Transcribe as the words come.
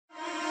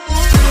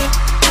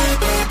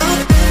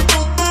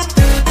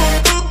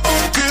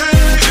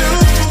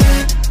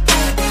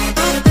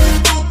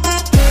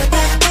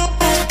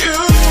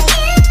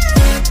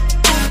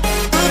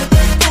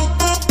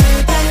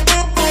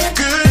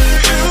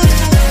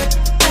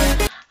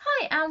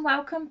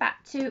welcome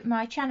back to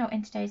my channel.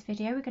 In today's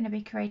video we're going to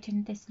be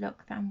creating this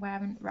look that I'm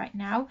wearing right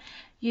now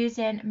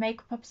using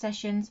Makeup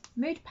Obsessions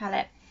Mood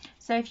Palette.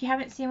 So if you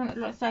haven't seen what it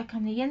looks like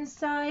on the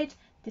inside,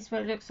 this is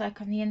what it looks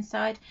like on the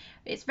inside.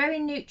 It's very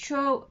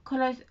neutral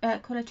colour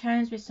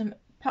tones with some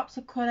pops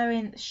of colour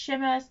in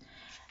shimmers.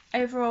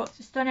 Overall it's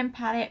a stunning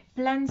palette,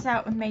 blends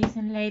out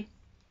amazingly,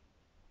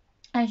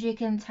 as you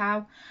can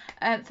tell.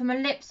 For my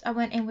lips I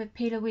went in with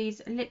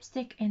Plouise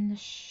lipstick in the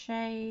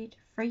shade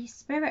Free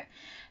Spirit.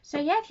 So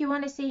yeah, if you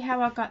want to see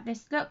how I got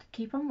this look,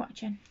 keep on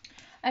watching.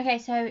 Okay,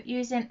 so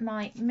using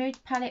my Mood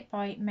Palette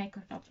by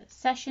Makeup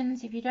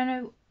Obsessions. If you don't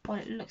know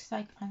what it looks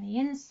like on the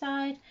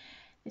inside,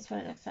 this is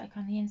what it looks like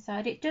on the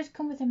inside. It does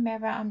come with a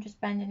mirror. I'm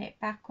just bending it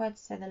backwards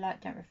so the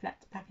light don't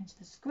reflect back into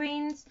the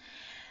screens.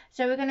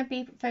 So we're going to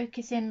be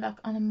focusing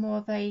on a more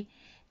of a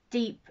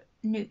deep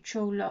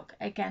neutral look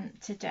again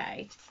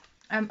today.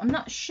 I'm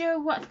not sure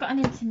what's gotten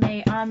into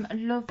me. I'm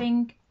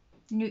loving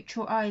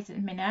neutral eyes at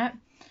the minute.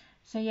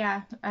 So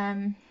yeah,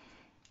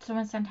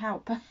 someone send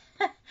help.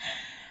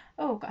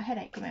 Oh, got a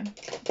headache coming.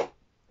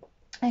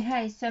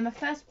 Okay, so my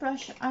first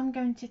brush I'm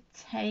going to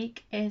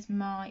take is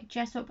my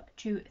Jessup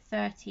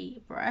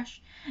 230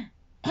 brush.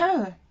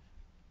 And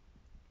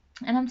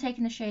I'm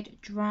taking the shade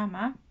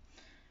Drama.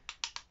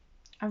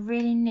 I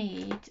really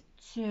need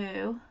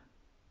to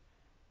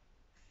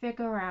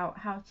figure out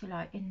how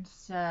to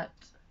insert.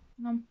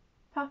 And I'm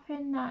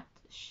popping that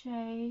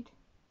shade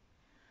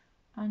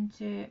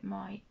onto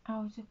my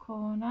outer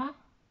corner.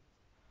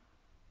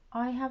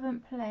 I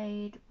haven't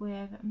played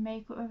with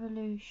Makeup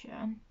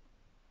Revolution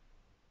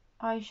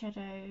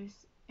eyeshadows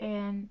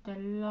in the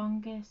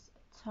longest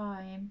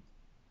time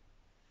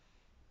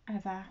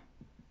ever.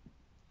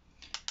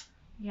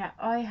 Yeah,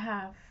 I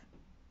have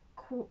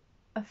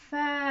a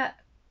fair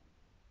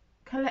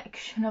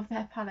collection of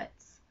their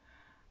palettes.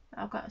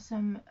 I've got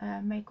some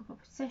Makeup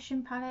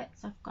Obsession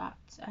palettes. I've got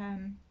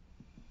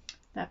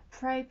the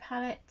Pro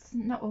palettes,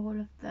 not all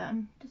of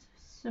them,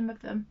 just some of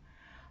them.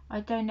 I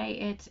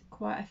donated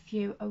quite a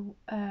few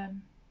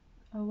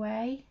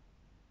away.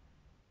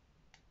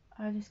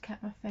 I just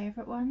kept my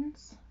favourite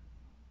ones.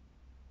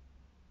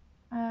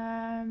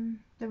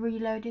 The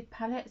Reloaded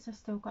palettes, I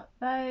still got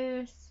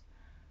those.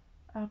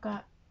 I've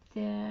got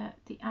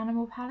the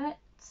Animal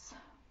palettes.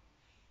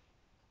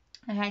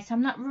 Okay, so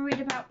I'm not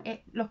worried about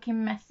it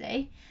looking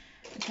messy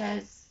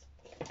because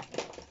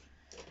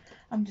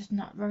I'm just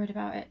not worried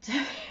about it, to be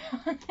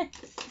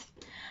honest.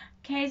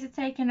 Okay, so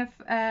taking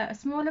a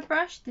smaller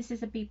brush. This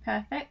is a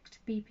Bperfect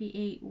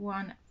BPE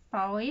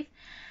 15,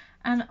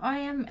 and I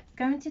am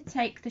going to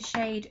take the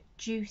shade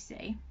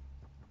Juicy,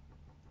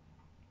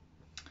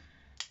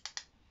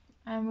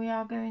 and we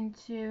are going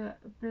to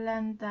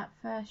blend that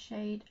first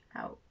shade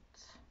out.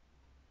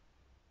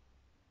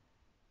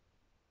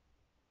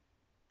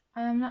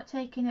 I am not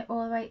taking it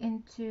all the way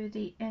into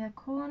the inner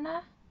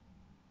corner,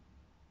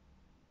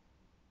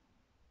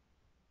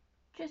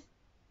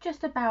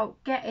 just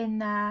about getting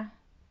there.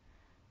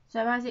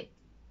 So as it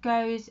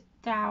goes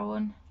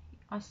down,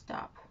 I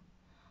stop.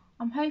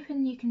 I'm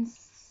hoping you can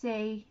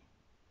see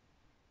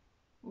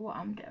what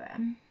I'm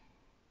doing.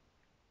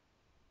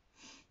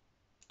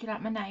 Do you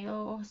like my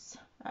nails?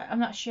 I'm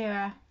not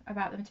sure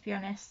about them, to be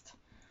honest.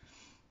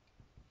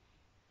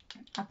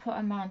 I put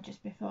them on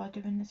just before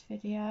doing this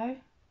video,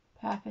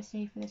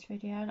 purposely for this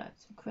video, like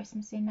some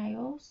Christmassy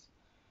nails.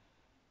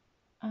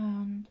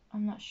 And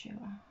I'm not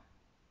sure.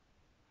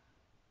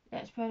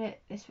 Let's put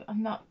it this way.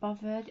 I'm not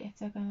bothered if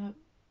they're gonna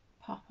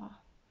pop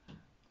off,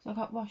 so I've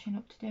got washing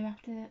up to do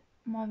after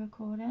my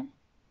recording.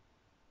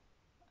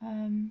 So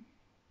I'm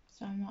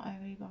not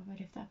overly bothered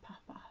if they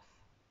pop off.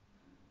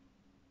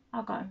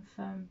 I got them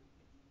from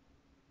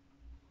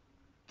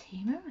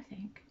Timo, I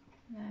think.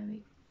 There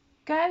we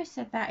go.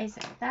 So that is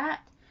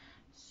that.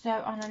 So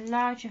on a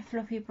larger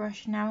fluffy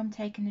brush now, I'm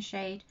taking the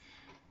shade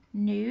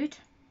Nude.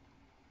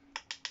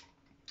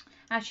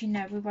 Actually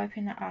no, we're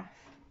wiping that off.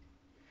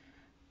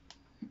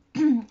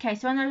 Okay,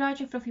 so on a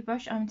larger fluffy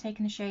brush I'm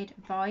taking the shade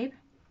Vibe.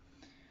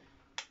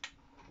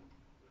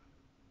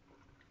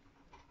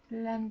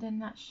 Blending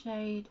that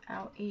shade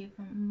out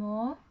even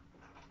more.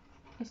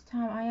 This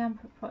time I am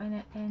putting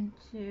it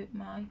into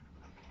my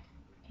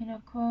inner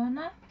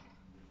corner.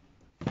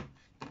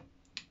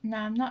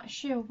 Now I'm not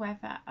sure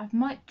whether I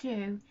might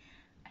do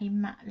a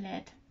matte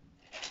lid.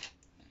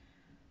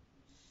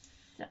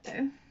 So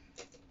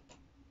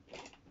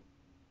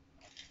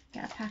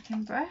get a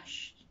packing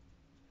brush.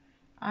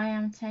 I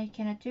am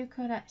taking a 2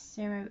 colour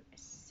 06.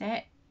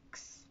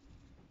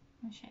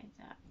 What shade is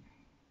that?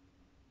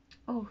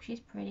 Oh, she's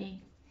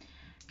pretty.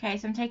 Okay,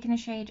 so I'm taking the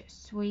shade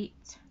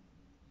Sweet.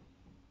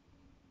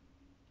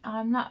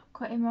 I'm not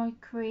cutting my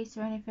crease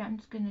or anything, I'm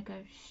just going to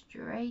go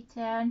straight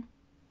in.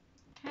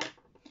 Okay,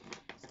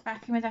 so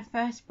back in with our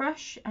first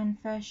brush and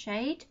first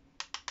shade.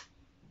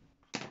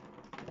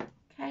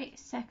 Okay,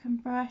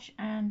 second brush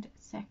and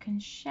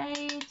second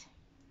shade.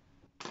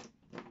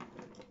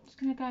 Just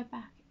going to go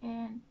back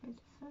in with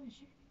the first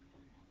shade.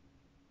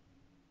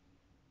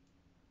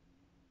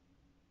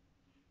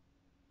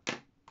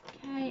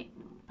 Okay,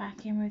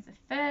 back in with the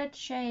third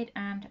shade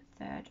and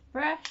third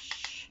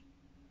brush.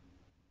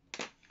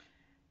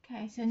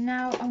 Okay, so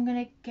now I'm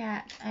going to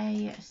get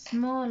a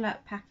smaller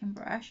packing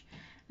brush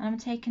and I'm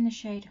taking the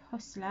shade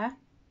Hustler,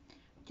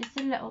 just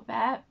a little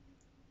bit,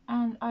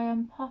 and I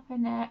am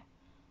popping it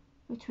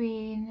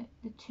between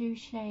the two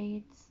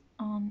shades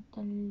on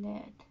the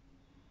lid.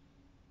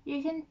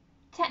 You can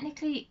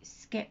technically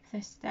skip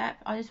this step.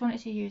 I just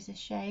wanted to use this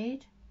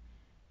shade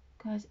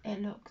because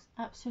it looks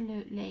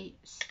absolutely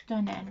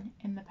stunning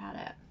in the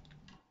palette.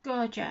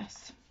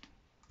 Gorgeous.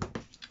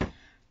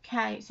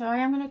 Okay, so I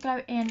am going to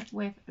go in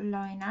with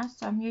liner.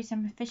 So I'm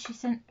using the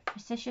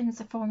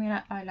Physcians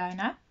Formula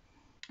eyeliner.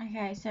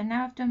 Okay, so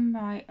now I've done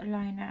my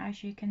liner,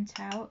 as you can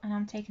tell, and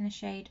I'm taking the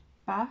shade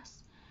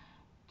Boss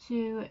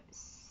to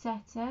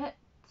set it.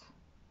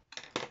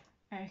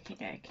 Okie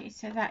dokie,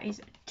 so that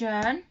is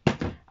done.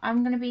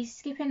 I'm going to be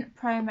skipping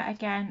primer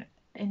again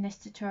in this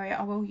tutorial.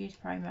 I will use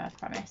primer, I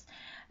promise.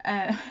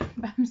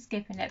 But I'm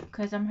skipping it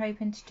because I'm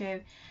hoping to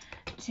do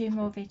 2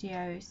 more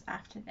videos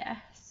after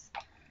this.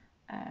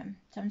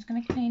 So I'm just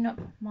going to clean up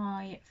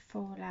my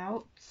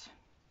fallout.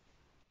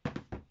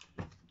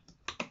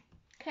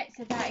 Okay,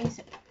 so that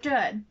is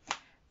done.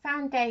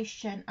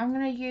 Foundation. I'm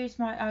going to use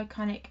my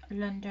iconic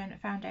London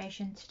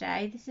foundation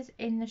today. This is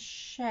in the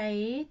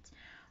shade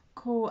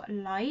Khol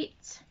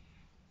Light.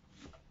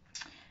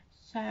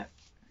 So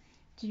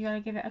you got to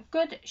give it a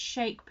good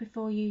shake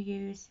before you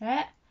use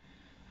it.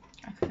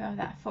 I feel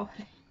that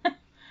falling.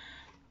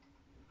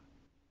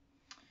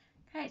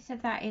 Okay, so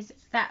that is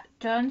that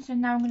done. So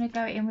now I'm going to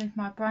go in with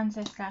my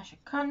bronzer slash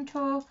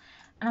contour,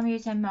 and I'm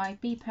using my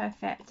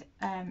Bperfect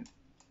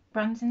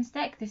bronzing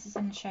stick. This is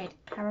in the shade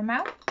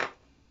Caramel.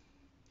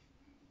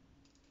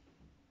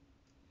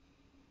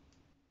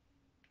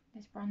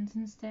 This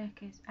bronzing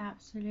stick is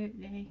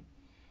absolutely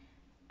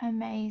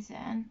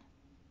amazing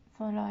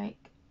for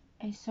like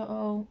a sort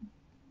of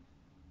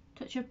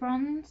touch of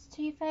bronze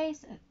to your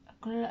face, a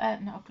glow,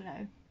 not a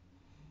glow.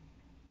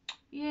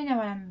 You know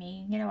what I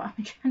mean, you know what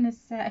I'm trying to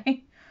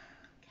say.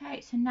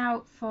 Okay, so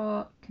now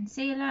for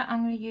concealer,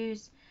 I'm going to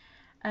use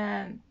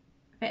the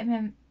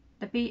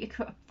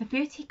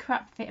Beauty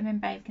Crop Vitamin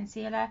Babe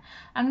Concealer.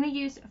 I'm going to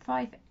use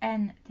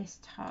 5N this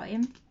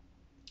time.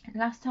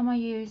 Last time I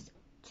used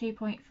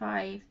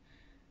 2.5C,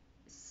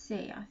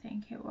 I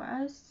think it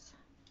was.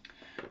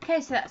 Okay,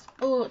 so that's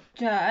all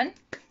done.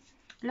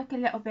 Look a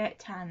little bit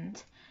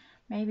tanned.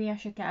 Maybe I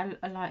should get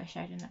a lighter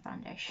shade in the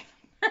foundation.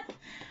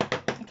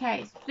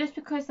 Okay, so just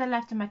because they're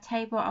left on my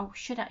table, I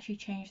should actually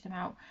change them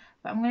out.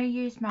 But I'm going to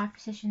use my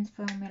Physcians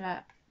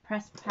Formula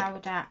pressed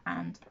powder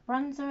and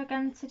bronzer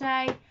again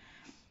today.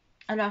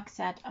 And like I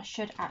said, I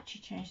should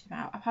actually change them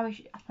out. I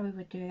probably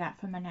would do that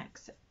for my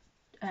next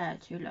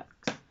 2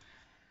 looks.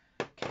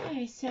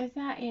 Okay, so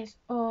that is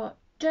all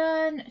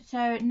done.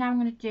 So now I'm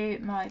going to do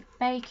my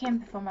baking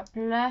before my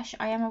blush.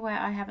 I am aware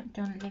I haven't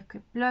done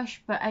liquid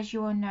blush, but as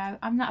you all know,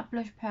 I'm not a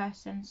blush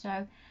person,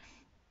 so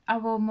I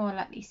will more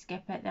likely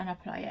skip it than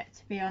apply it,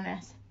 to be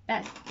honest.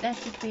 Let's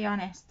just be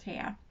honest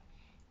here.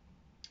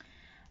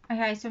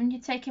 Okay, so I'm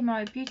going to take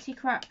my Beauty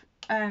Crop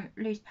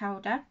loose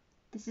powder.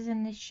 This is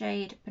in the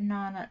shade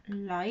Banana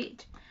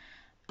Light,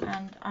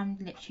 and I'm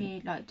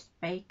literally like just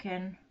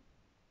baking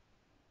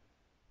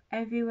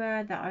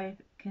everywhere that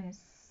I've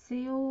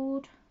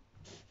concealed.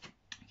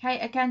 Okay,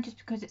 again, just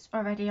because it's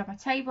already on my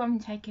table, I'm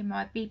taking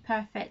my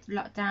Bperfect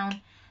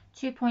Lockdown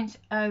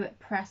 2.0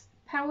 pressed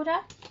powder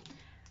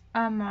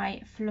on my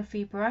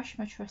fluffy brush,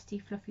 my trusty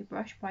fluffy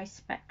brush by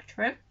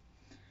Spectrum.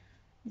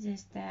 This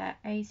is the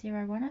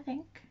A01, I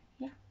think.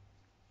 Yeah.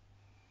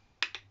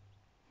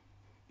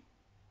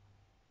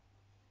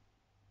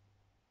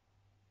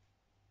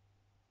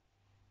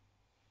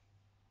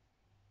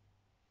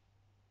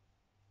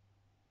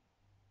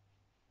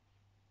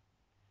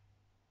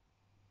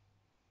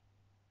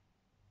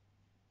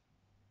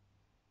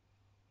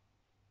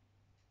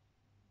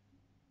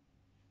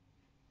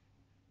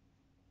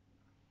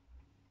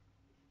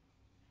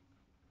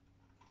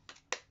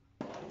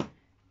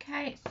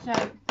 Okay, so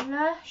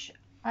blush,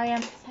 I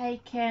am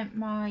taking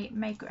my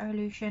Makeup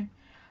Revolution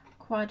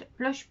Quad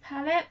Blush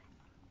Palette,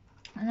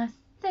 and I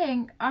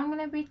think I'm going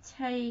to be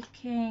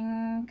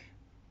taking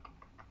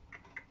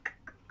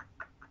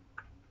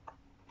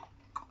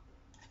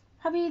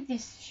probably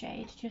this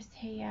shade just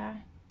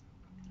here.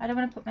 I don't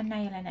want to put my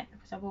nail in it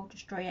because I will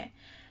destroy it,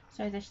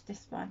 so this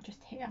one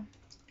just here.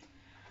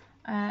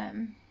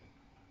 I'm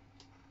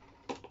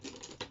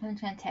just going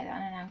to take that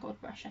on an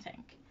angled brush, I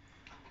think.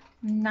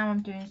 Now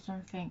I'm doing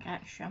something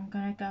extra. I'm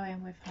going to go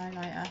in with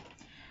highlighter.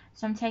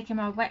 So I'm taking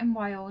my Wet n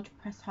Wild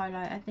pressed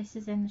highlighter. This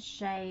is in the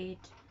shade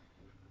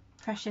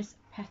Precious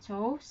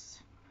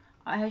Petals.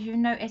 As you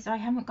notice, I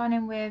haven't gone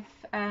in with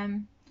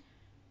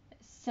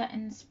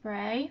setting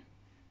spray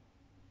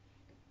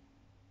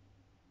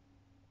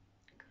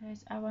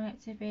because I want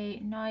it to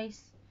be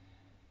nice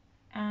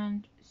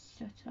and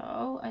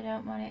subtle. I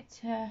don't want it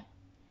to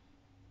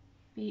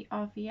be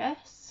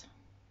obvious.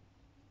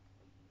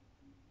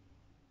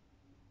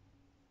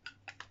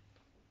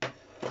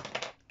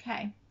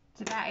 Okay,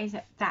 so that is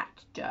that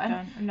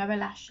done. Lower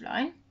lash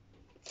line.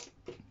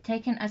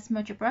 taking a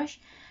smudger brush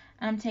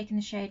and I'm taking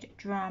the shade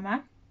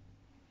Drama,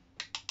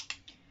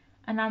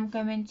 and I'm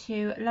going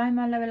to line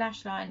my lower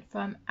lash line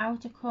from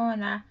outer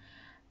corner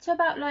to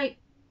about like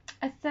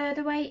a third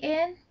away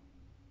in,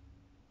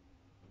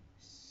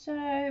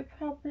 so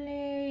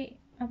probably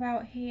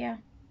about here,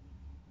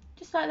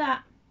 just like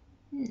that,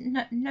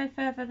 no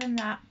further than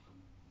that.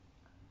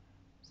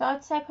 So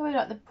I'd say probably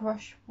like the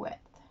brush width,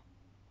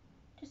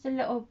 just a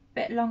little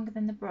bit longer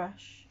than the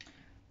brush.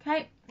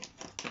 Okay,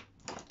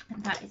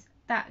 and that is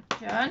that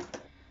done.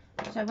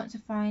 So I want to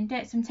find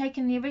it. So I'm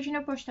taking the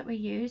original brush that we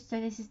used. So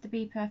this is the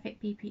Bperfect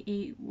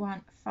BPE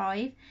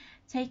 15.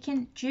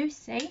 Taking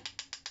Juicy,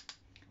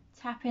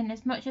 tapping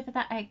as much of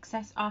that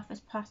excess off as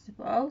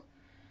possible.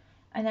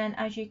 And then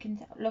as you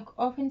can look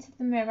up into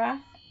the mirror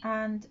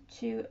and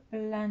to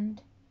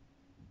blend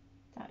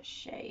that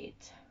shade.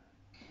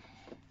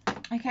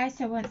 Okay,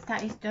 so once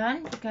that is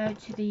done, you go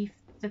to the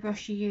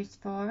brush you used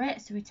for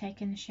it. So we're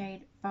taking the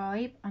shade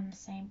Vibe on the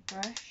same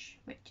brush,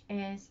 which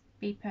is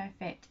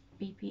Bperfect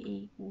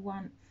BPE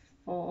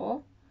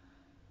 14.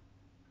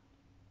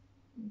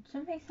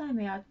 Something's telling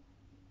me I've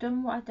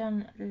done what I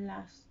done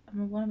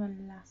one of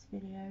my last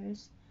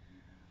videos,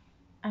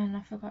 and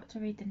I forgot to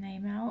read the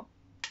name out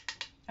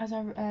as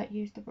I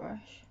used the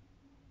brush.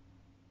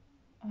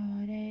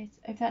 Oh, it is.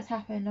 If that's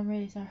happened, I'm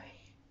really sorry.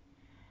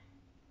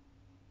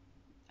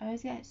 I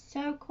always get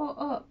so caught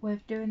up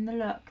with doing the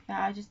look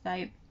that I just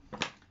like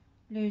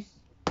lose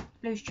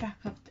track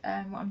of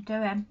what I'm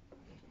doing.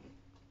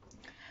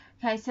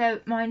 Okay, so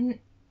my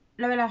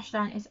lower lash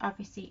line is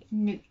obviously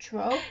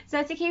neutral.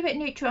 So to keep it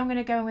neutral, I'm going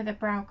to go in with a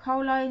brown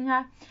Khol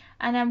liner.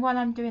 And then while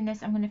I'm doing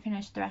this, I'm going to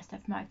finish the rest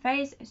of my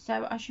face.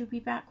 So I shall be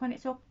back when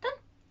it's all done.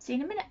 See you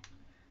in a minute.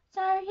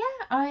 So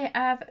yeah, I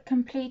have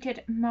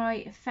completed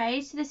my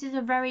face. This is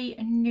a very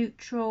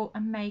neutral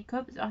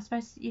makeup. I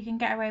suppose you can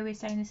get away with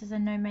saying this is a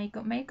no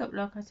makeup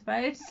look, I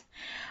suppose.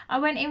 I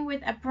went in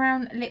with a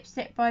brown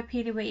lipstick by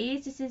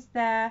Plouise. This is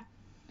their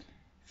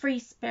Free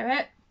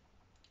Spirit.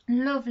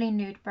 Lovely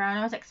nude brown.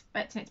 I was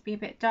expecting it to be a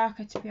bit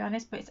darker, to be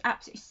honest, but it's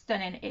absolutely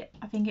stunning.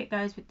 I think it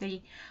goes with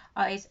the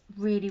eyes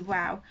really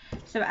well.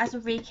 So as a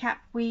recap,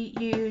 we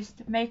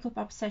used Makeup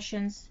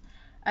Obsessions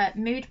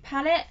Mood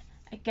Palette.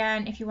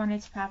 Again, if you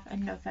wanted to have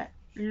another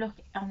look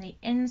on the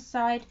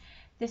inside,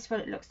 this is what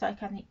it looks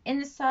like on the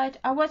inside.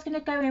 I was going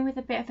to go in with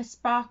a bit of a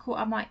sparkle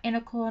on my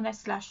inner corner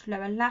 /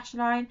 lower lash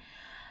line,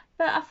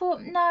 but I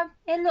thought no,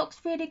 it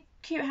looks really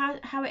cute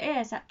how it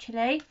is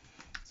actually.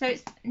 So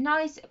it's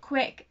nice,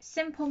 quick,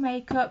 simple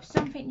makeup,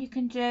 something you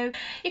can do.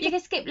 You can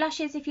skip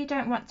lashes if you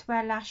don't want to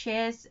wear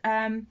lashes.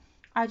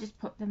 I just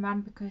put them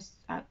on because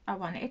I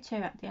wanted to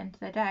at the end of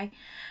the day.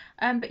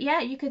 But yeah,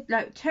 you could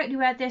like totally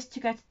wear this to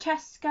go to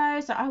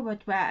Tesco's. I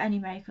would wear any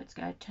makeup to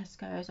go to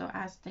Tesco's or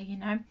Asda, you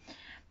know.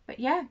 But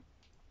yeah,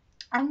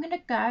 I'm going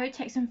to go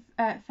take some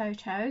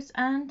photos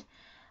and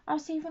I'll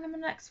see you in my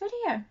next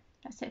video.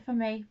 That's it for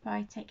me.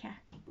 Bye. Take care.